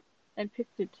list and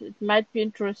picked it. It might be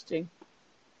interesting.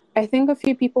 I think a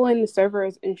few people in the server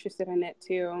is interested in it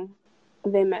too.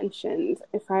 They mentioned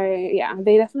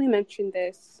they definitely mentioned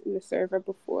this in the server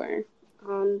before.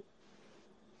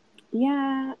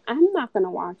 Yeah, I'm not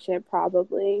gonna watch it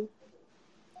probably.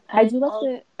 I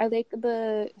like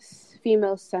the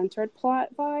female-centered plot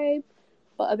vibe,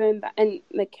 but other than that, and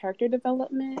the character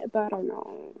development, but I don't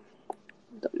know.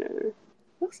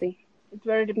 We'll see. It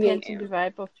very depends on the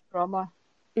vibe of the drama.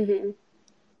 Mm-hmm.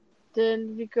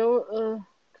 Then we go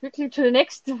quickly to the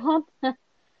next one.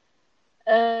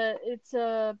 It's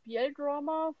a BL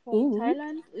drama from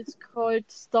Thailand. It's called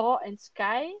Star and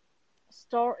Sky.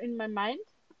 Star in My Mind.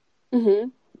 Mm-hmm.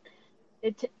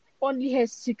 It only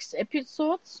has 6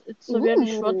 episodes. It's a very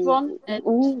short one. And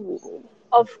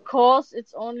of course,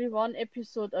 it's only 1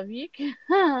 episode a week.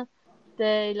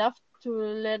 They love to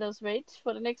let us wait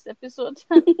for the next episode.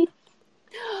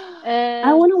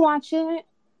 I want to watch it.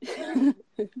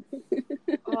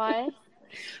 Why?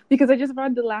 Because I just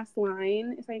read the last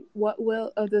line. It's like,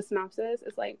 the synopsis?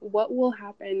 It's like, what will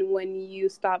happen when you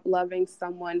stop loving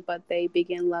someone but they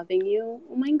begin loving you?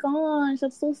 Oh my gosh,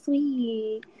 that's so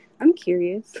sweet. I'm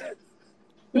curious.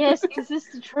 Yes, this is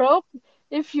the trope.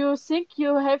 If you think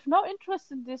you have no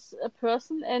interest in this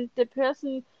person and the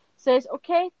person says,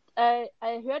 okay, I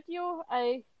heard you,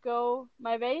 I go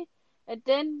my way, and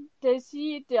then they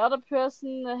see the other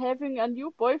person having a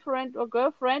new boyfriend or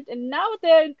girlfriend and now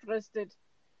they're interested.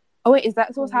 Oh wait, is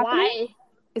that what's happening? Why?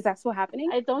 Is that what's happening?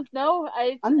 I don't know.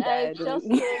 I just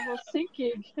was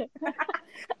thinking.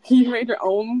 You made your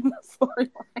own storyline.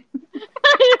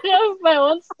 I have my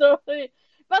own story.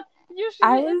 But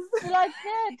usually it's like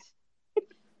that.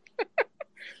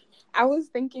 I was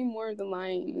thinking more of the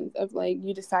lines of like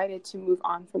you decided to move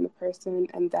on from the person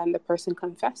and then the person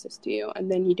confesses to you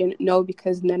and then you didn't know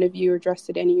because none of you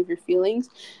addressed any of your feelings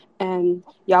and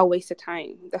y'all wasted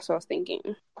time. That's what I was thinking.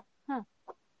 Huh.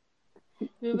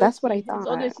 That's what I thought. It's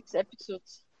only 6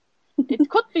 episodes. It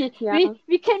could be. Yeah.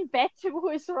 We can bet who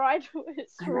is right, who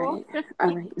is wrong.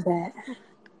 All right.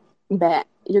 Bet.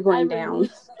 You're going down.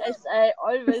 Lose, as I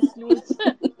always lose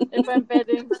if I'm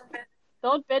betting.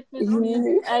 Don't bet with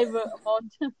me. I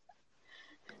won't.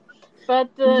 But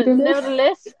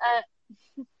nevertheless,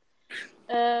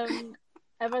 I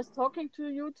was talking to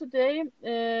you today,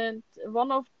 and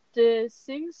one of the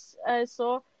things I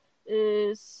saw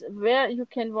is where you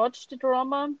can watch the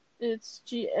drama. It's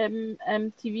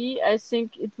GMM TV. I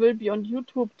think it will be on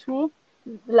YouTube too,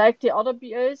 like the other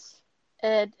BLs.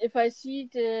 And if I see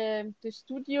the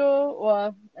studio,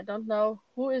 or I don't know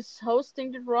who is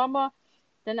hosting the drama,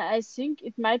 then I think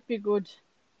it might be good.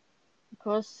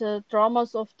 Because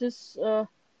dramas of this I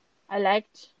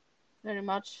liked very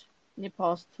much in the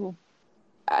past too.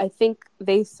 I think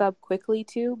they sub quickly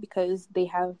too because they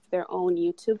have their own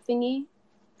YouTube thingy,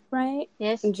 right?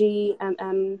 Yes.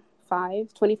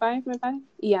 GMM25.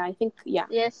 Yeah, I think, yeah.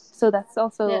 Yes. So that's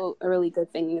also a really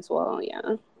good thing as well,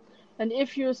 yeah. And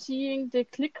if you're seeing the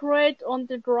click rate on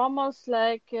the dramas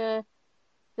like the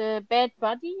Bad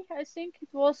Buddy, I think it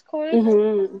was called.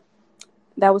 Mm-hmm.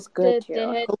 That was good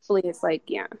too. Hopefully it's like,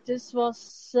 yeah. This was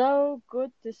so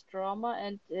good, this drama,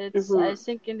 and it's, I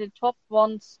think, in the top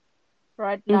ones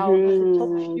right now. The top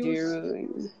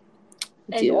views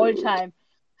and all time.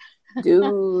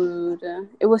 Dude.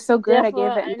 It was so good.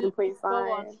 Therefore, I gave it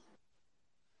 9.5.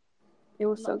 It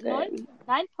was so good.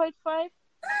 9.5?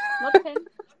 Not 10?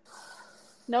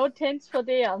 No 10s for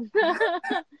Dejan.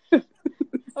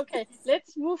 Okay,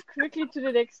 let's move quickly to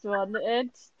the next one.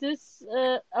 And this,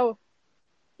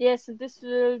 yes, and this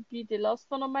will be the last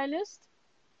one on my list.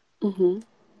 Mm-hmm.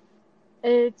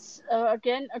 It's,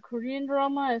 again, a Korean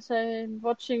drama, as I'm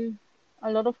watching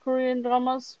a lot of Korean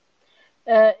dramas.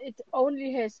 It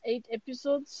only has 8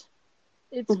 episodes.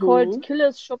 It's called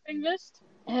Killer's Shopping List.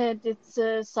 And it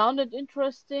sounded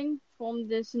interesting from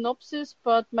the synopsis,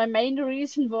 but my main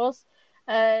reason was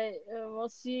I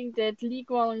was seeing that Lee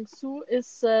Kwang-soo is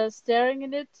starring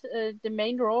in it, the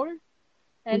main role,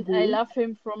 and I love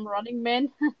him from Running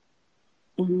Man.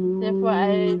 Therefore,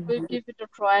 I will give it a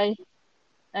try,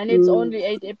 and it's only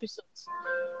 8 episodes.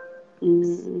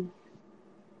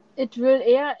 It will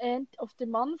air end of the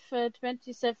month,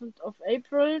 27th of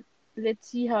April. Let's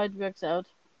see how it works out.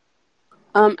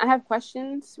 I have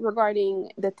questions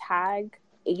regarding the tag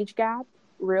age gap,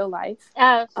 real life.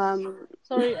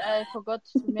 Sorry, I forgot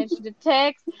to mention the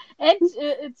tags. And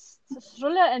it's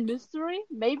thriller and mystery.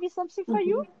 Maybe something for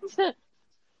you?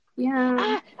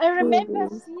 Yeah. I remember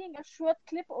seeing a short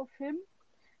clip of him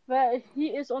where he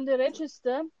is on the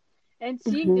register and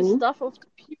seeing the stuff of the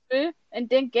people and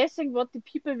then guessing what the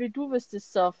people will do with this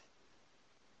stuff.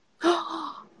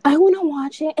 I want to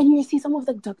watch it, and you see some of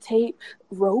the duct tape,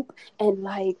 rope, and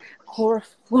like horror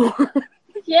floor.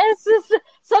 Yes,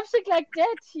 something like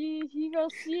that. He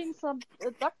was seeing some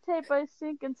duct tape, I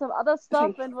think, and some other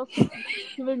stuff, and was thinking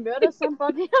he will murder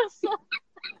somebody or so.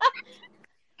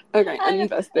 Okay, I'm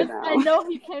invested now. I know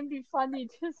he can be funny.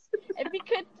 And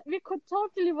we could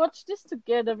totally watch this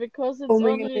together because it's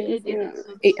only 8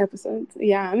 episodes. 8 episodes.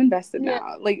 Yeah, I'm invested Yeah,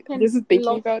 now. Like, just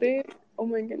thinking about it. Oh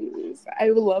my goodness,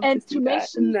 I would love to see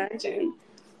that. Imagine.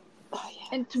 Oh, yes.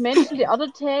 And to mention the other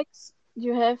tags,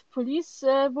 you have police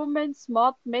woman,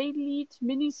 smart male lead,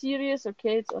 miniseries.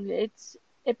 Okay, it's only 8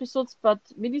 episodes, but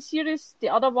miniseries. The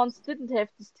other ones didn't have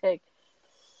this tag.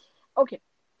 Okay,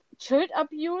 child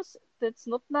abuse. That's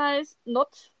not nice.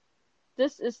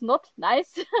 This is not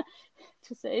nice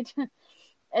to say it.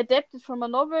 Adapted from a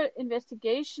novel,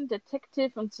 investigation,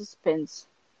 detective, and suspense.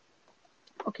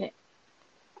 Okay.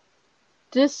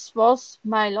 This was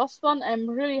my last one. I'm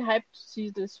really hyped to see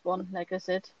this one, like I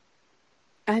said.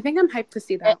 I think I'm hyped to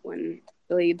see that one.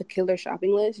 Really, the killer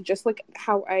shopping list. Just like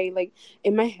how I like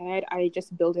in my head, I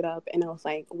just build it up, and I was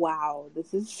like, "Wow,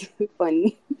 this is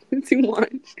fun to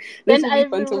watch. This will be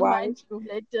fun to watch."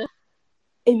 Later.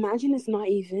 Imagine it's not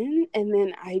even, and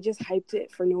then I just hyped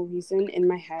it for no reason in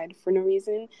my head for no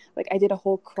reason. Like I did a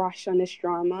whole crush on this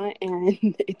drama,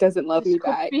 and it doesn't love me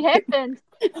back. This happened.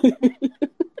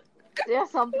 There are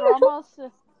some dramas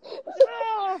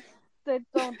that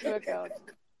don't work out.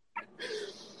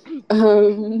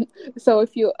 So a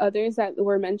few others that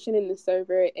were mentioned in the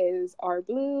server is Our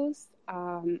Blues,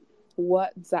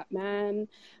 What's Up Man,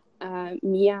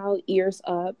 Meow, Ears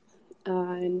Up,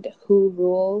 and Who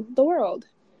Rule the World.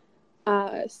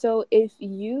 So if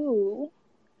you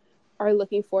are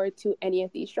looking forward to any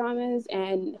of these dramas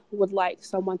and would like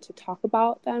someone to talk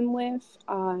about them with,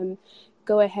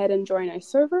 go ahead and join our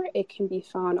server. It can be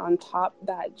found on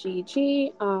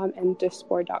top.gg and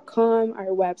discord.com. Our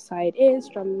website is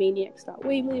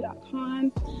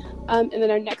dramamaniacs.weebly.com. And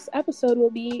then our next episode will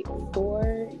be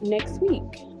for next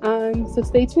week. So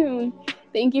stay tuned.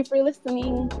 Thank you for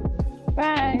listening.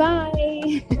 Bye.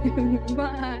 Bye.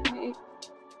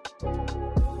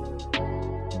 Bye.